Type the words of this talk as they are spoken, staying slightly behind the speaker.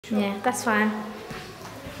Yeah, that's fine.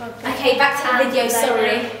 Okay, back to the video,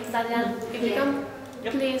 sorry. Diane, if you come,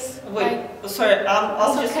 please. Wait, sorry,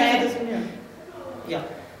 I'll just hang this in here. Yeah.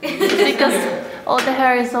 Because all the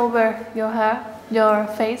hair is over your hair, your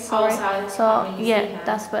face, sorry. Oh, so really yeah,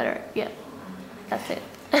 that's better. Yeah, that's it.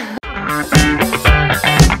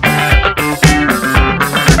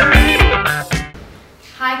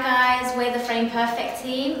 Hi guys, we're the Frame Perfect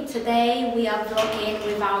team. Today we are vlogging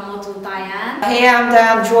with our model Diane. Hey, I'm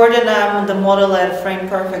Diane Jordan. I'm the model at Frame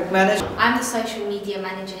Perfect Manager. I'm the social media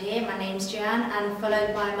manager here. My name's Diane, and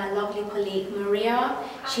followed by my lovely colleague Maria.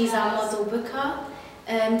 She's our model booker.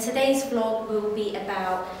 Today's vlog will be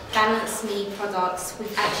about Balance Me products.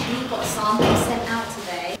 We've actually got samples sent out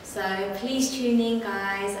today, so please tune in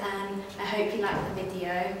guys, and I hope you like the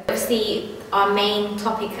video. Obviously our main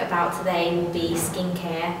topic about today will be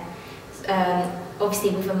skincare. Obviously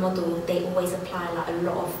with a model they always apply like a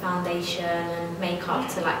lot of foundation and makeup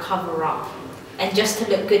to like cover up and just to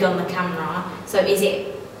look good on the camera. So is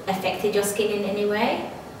it affected your skin in any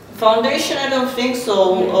way? Foundation, I don't think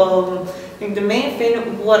so. I think the main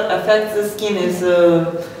thing what affects the skin is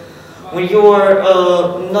when you're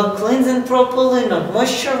not cleansing properly, not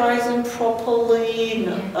moisturizing properly,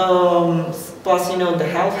 plus the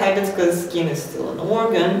health habits, because skin is still an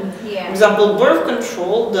organ. Yeah. For example, birth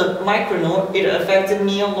control, the micronode, it affected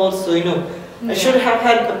me a lot, so I should have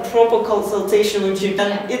had a proper consultation with you.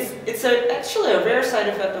 And it's actually a rare side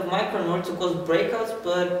effect of micronode to cause breakouts,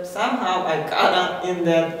 but somehow I got in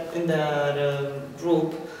that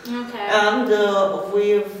group. Okay. And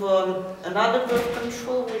with another birth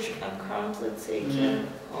control which I'm currently taking,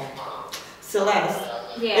 Celeste.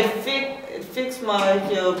 Yeah. It fixed my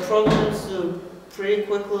problems pretty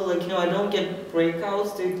quickly. I don't get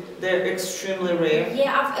breakouts. They're extremely rare.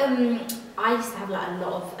 Yeah, I used to have like a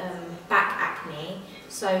lot of back acne.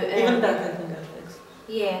 So even back acne got fixed.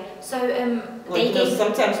 Yeah. So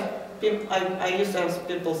sometimes I used to have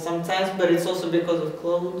pimples sometimes, but it's also because of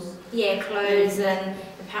clothes. Yeah, clothes, and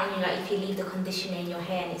apparently like if you leave the conditioner in your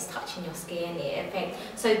hair and it's touching your skin, it affects.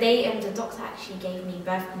 So the doctor actually gave me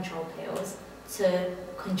birth control pills to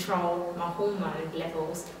control my hormone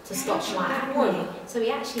levels to stop my acne. So it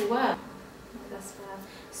actually worked. That's bad.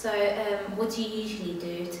 So what do you usually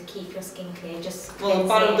do to keep your skin clear? Just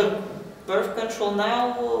part of the birth control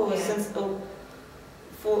now, since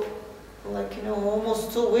for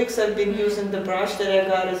almost 2 weeks I've been using the brush that I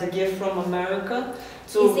got as a gift from America.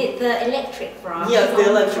 Is it the electric brush? Yes, the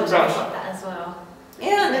electric brush. I got that as well.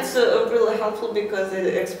 Yeah, and it's really helpful because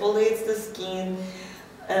it exfoliates the skin,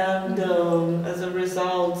 and as a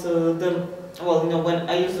result, when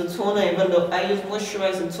I use the toner, even though I use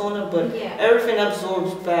moisturizing toner, but everything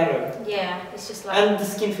absorbs better. Yeah, it's just like. And the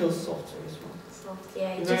skin feels softer as well. Soft,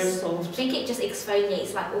 yeah. Very soft. I think it just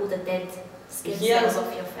exfoliates like all the dead skin cells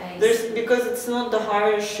off your face. Because it's not the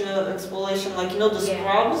harsh exfoliation, the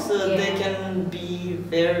scrubs, they can be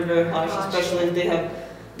very, very harsh, especially if they have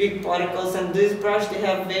big particles, and this brush, they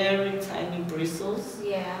have very tiny bristles.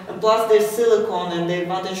 Yeah. And plus there's silicone, and the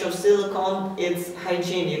advantage of silicone, it's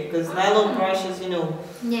hygienic, because nylon brushes,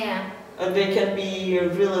 they can be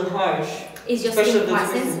really harsh. Is your skin quite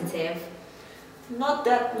sensitive? Not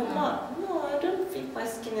that, no, I don't think my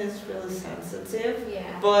skin is really sensitive.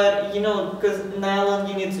 Yeah. But, because nylon,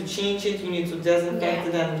 you need to change it, you need to disinfect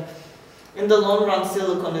it, and in the long run,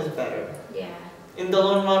 silicone is better. Yeah. In the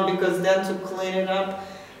long run, because then to clean it up,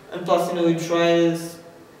 and plus, you try this,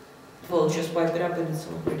 just wipe it up and it's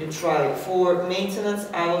already dry. For maintenance,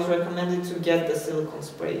 I was recommended to get the silicone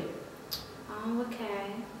spray. Oh,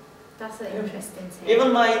 okay. That's an interesting tip.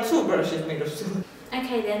 Even my toothbrush is made of silicone.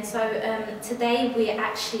 Okay then, so today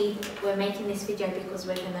we're making this video because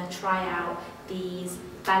we're going to try out these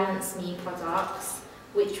Balance Me products,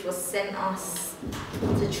 which was sent us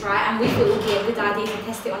to try, and we thought it would be a good idea to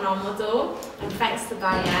test it on our model, and thanks to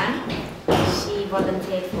Diane, she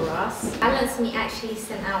volunteered for us. Balance Me actually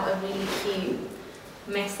sent out a really cute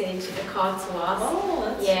message, a card to us. Oh,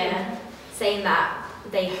 that's cute. Saying that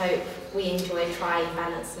they hope we enjoy trying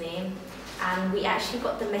Balance Me. And we actually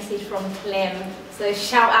got the message from Clem, so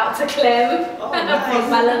shout out to Clem for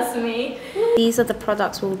Balance Me. These are the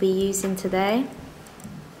products we'll be using today.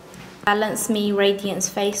 Balance Me Radiance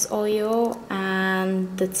Face Oil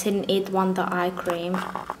and the Tinted Wonder Eye Cream.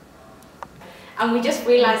 And we just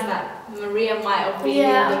realised that Maria might have been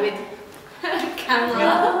in the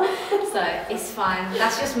camera, so it's fine.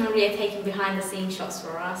 That's just Maria taking behind the scenes shots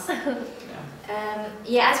for us.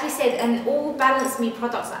 As we said, and all Balance Me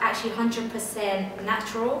products are actually 100%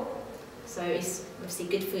 natural, so it's obviously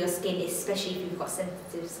good for your skin, especially if you've got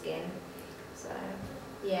sensitive skin. So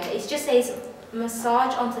yeah, it just says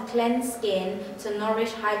massage onto cleansed skin to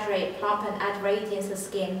nourish, hydrate, plump and add radiance to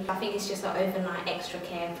skin. I think it's just an overnight extra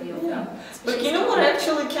care for your But you know what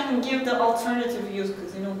actually can give the alternative use,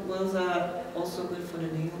 because you know oils are also good for the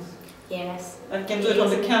nails. Yes. I can do it on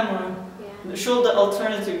the camera. Yeah. Show the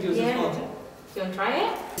alternative use as well. You want to try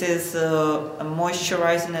it? It is a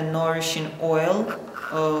moisturizing and nourishing oil,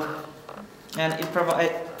 and it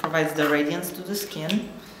provides the radiance to the skin.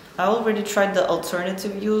 I already tried the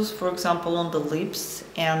alternative use, for example, on the lips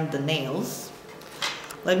and the nails.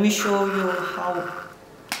 Let me show you how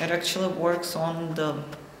it actually works on the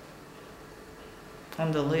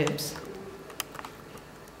lips.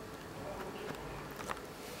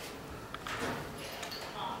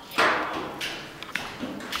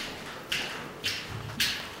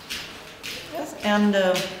 Yes, and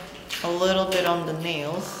a little bit on the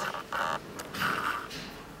nails.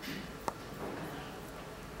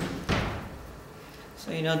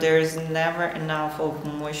 So you know there is never enough of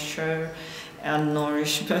moisture and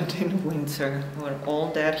nourishment in winter when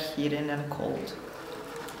all that heating and cold.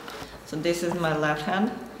 So this is my left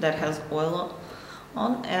hand that has oil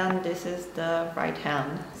on, and this is the right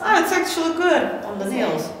hand. Ah, it's actually good on the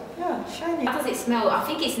nails. Yeah, shiny. How does it smell? I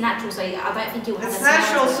think it's natural, so I don't think it will have a It's smell.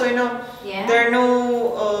 natural, so you know there are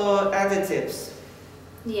no additives.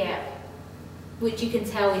 Yeah, which you can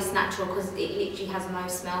tell is natural because it literally has no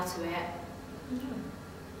smell to it.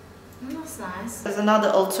 That's nice. There's another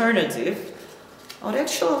alternative. I would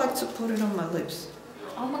actually like to put it on my lips.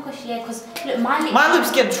 Oh my gosh, yeah, because look, my lips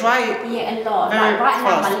get dry yeah, a lot. very Like right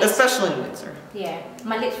fast, now, my lips, especially in winter. yeah,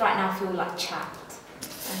 my lips right now feel like chapped.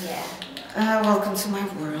 And yeah. Welcome to my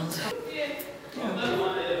world. Yeah.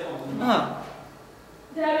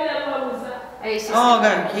 Oh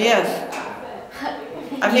god, yes.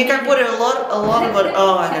 I think I put it a lot, but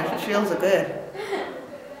oh my god, it feels good.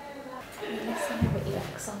 Let's see what you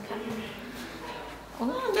like on camera.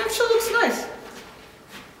 Oh, that actually looks nice.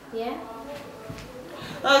 Yeah.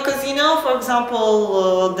 Because you know, for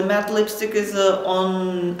example, the matte lipstick is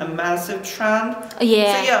on a massive trend.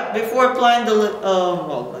 Yeah. So yeah, before applying the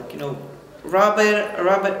well, like you know, rub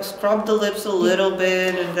it, scrub the lips a little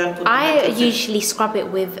bit, and then put. I usually scrub it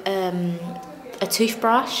with a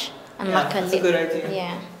toothbrush and like a that's lip. a good idea.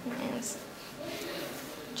 Yeah. Yes.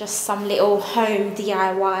 Just some little home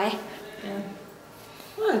DIY. Yeah.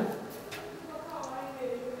 Good.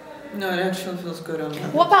 No, it actually feels good on me.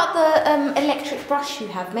 What about the electric brush you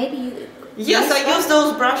have? Maybe you. Yes, I use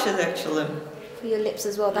those brushes actually. For your lips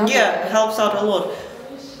as well. Yeah, it helps out a lot.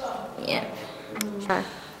 Yeah.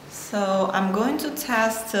 So I'm going to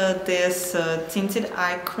test this tinted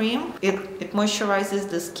eye cream. It moisturizes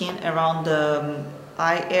the skin around the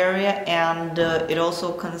eye area, and it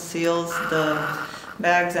also conceals the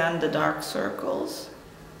bags and the dark circles.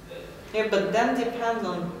 Yeah, but then depends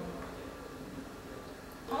on.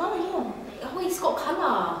 Oh yeah. Oh, it's got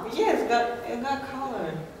colour. Yeah, it got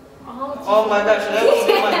color. Oh my gosh, that will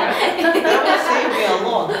save me a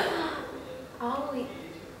lot.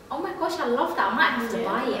 Oh my gosh, I love that. I might have to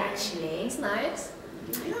buy it actually. It's nice.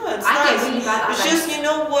 Yeah, it's I nice. get really bad at it's just, you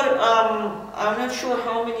know what, I'm not sure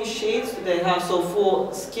how many shades they have. So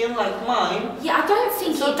for skin like mine. Yeah, I don't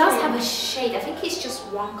think So it does have a shade. I think it's just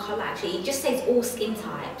one colour actually. It just says all skin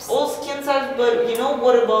types. All skin types, but you know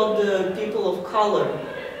what about the people of color?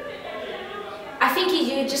 I think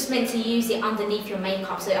you're just meant to use it underneath your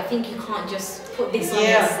makeup, so I think you can't just put this on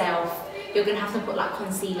yourself. You're gonna have to put like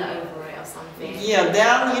concealer over it or something. Yeah,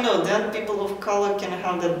 then you know, then people of color can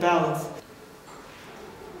have that balance.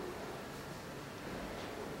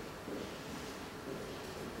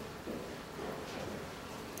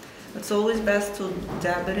 It's always best to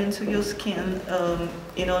dab it into your skin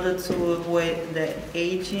in order to avoid the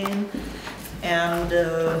aging. And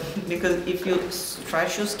because if you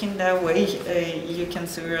stretch your skin that way, you can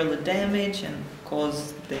severely damage and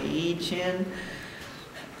cause the aging,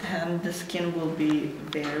 and the skin will be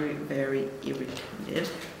very, very irritated.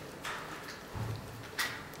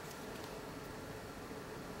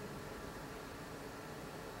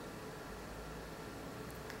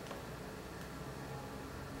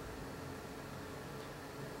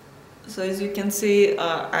 So as you can see,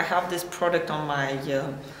 I have this product on my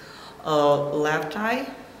left eye,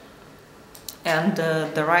 and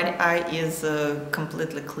the right eye is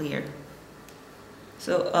completely clear.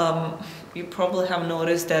 So you probably have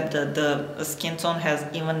noticed that the skin tone has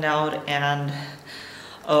evened out, and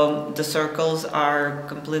the circles are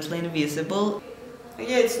completely invisible.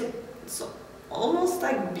 Yeah, it's almost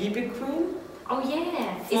like BB cream. Oh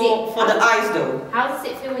yeah. For the eyes though. How does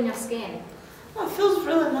it feel in your skin? Oh, it feels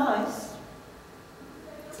really nice.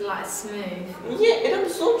 It's like smooth. Yeah, it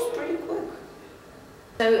absorbs pretty quick.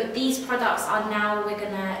 So these products are now, we're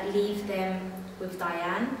gonna leave them with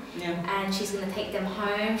Diane, and she's gonna take them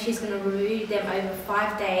home. She's gonna review them over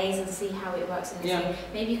 5 days and see how it works in the skin.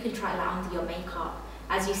 Maybe you can try it like under your makeup.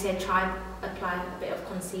 As you said, try apply a bit of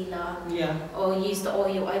concealer, or use the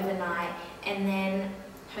oil overnight, and then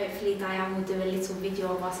hopefully Diane will do a little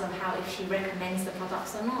video of us on how, if she recommends the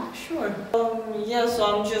products or not. Sure. Yeah, so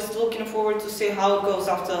I'm just looking forward to see how it goes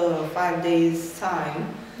after 5 days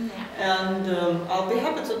time. And I'll be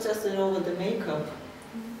happy to test it over the makeup.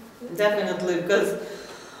 Definitely, because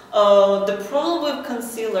the problem with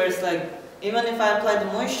concealer is like, even if I apply the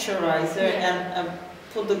moisturizer and I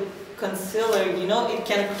put the concealer, you know, it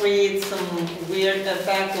can create some weird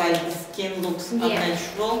effect, like the skin looks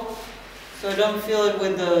unnatural. So I don't feel it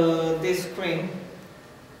with this cream.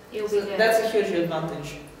 It'll be good. That's a huge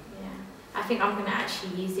advantage. Yeah, I think I'm gonna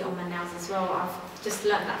actually use it on my nails as well. I've just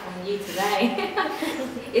learnt that from you today.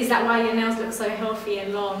 Is that why your nails look so healthy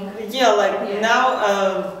and long? Yeah, like now,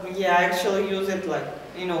 I actually use it like,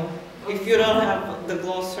 you know, if you don't have the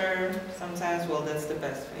glosser, sometimes, well, that's the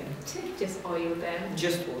best thing. Just oil them.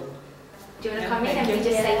 Just oil. Do you want to come in and we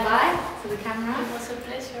just say bye to the camera? It was a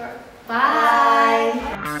pleasure. Bye!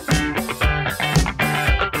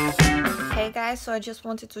 Hey guys, so I just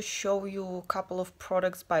wanted to show you a couple of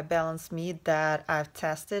products by Balance Me that I've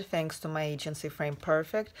tested thanks to my agency Frame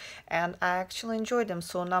Perfect, and I actually enjoyed them.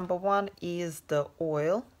 So number one is the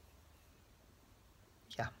oil.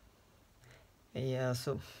 Yeah,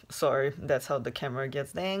 so sorry, that's how the camera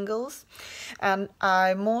gets the angles. And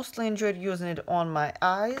I mostly enjoyed using it on my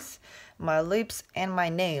eyes, my lips, and my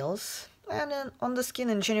nails, and on the skin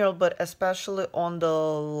in general, but especially on the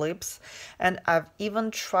lips. And I've even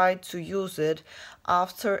tried to use it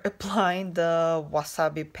after applying the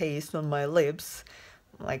wasabi paste on my lips.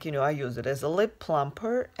 Like, you know, I use it as a lip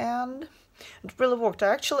plumper, and it really worked.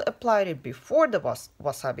 I actually applied it before the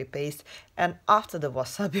wasabi paste and after the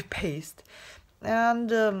wasabi paste,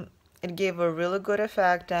 and it gave a really good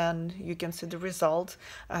effect, and you can see the result.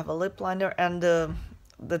 I have a lip liner and the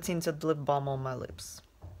tinted lip balm on my lips.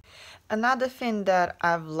 Another thing that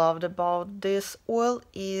I've loved about this oil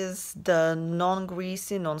is the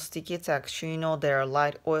non-greasy, non-sticky texture. You know, they're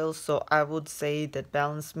light oils, so I would say that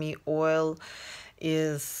Balance Me oil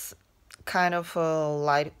is kind of a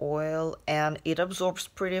light oil, and it absorbs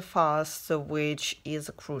pretty fast, which is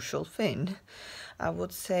a crucial thing, I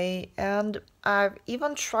would say. And I've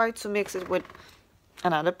even tried to mix it with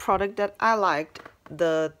another product that I liked,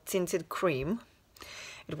 the tinted cream.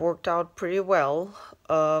 It worked out pretty well,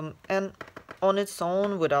 and on its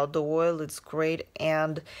own without the oil it's great,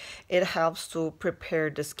 and it helps to prepare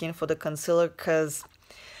the skin for the concealer, because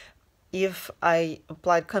if I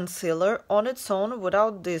applied concealer on its own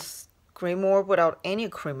without this cream or without any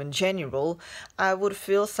cream in general, I would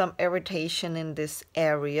feel some irritation in this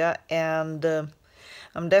area, and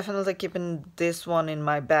I'm definitely keeping this one in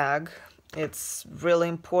my bag. It's really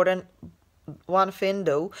important. One thing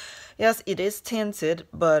though, yes, it is tinted,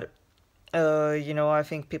 but you know, I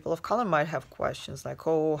think people of color might have questions like,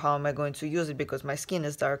 oh, how am I going to use it because my skin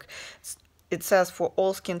is dark? It says for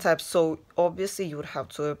all skin types, so obviously you would have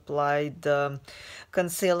to apply the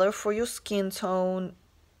concealer for your skin tone.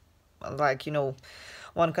 Like, you know,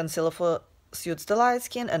 one concealer suits the light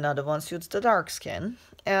skin, another one suits the dark skin,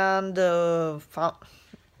 and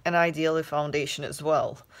ideally foundation as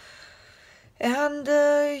well. And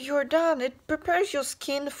you're done. It prepares your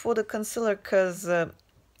skin for the concealer, because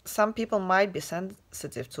some people might be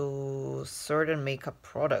sensitive to certain makeup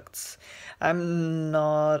products. I'm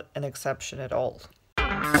not an exception at all.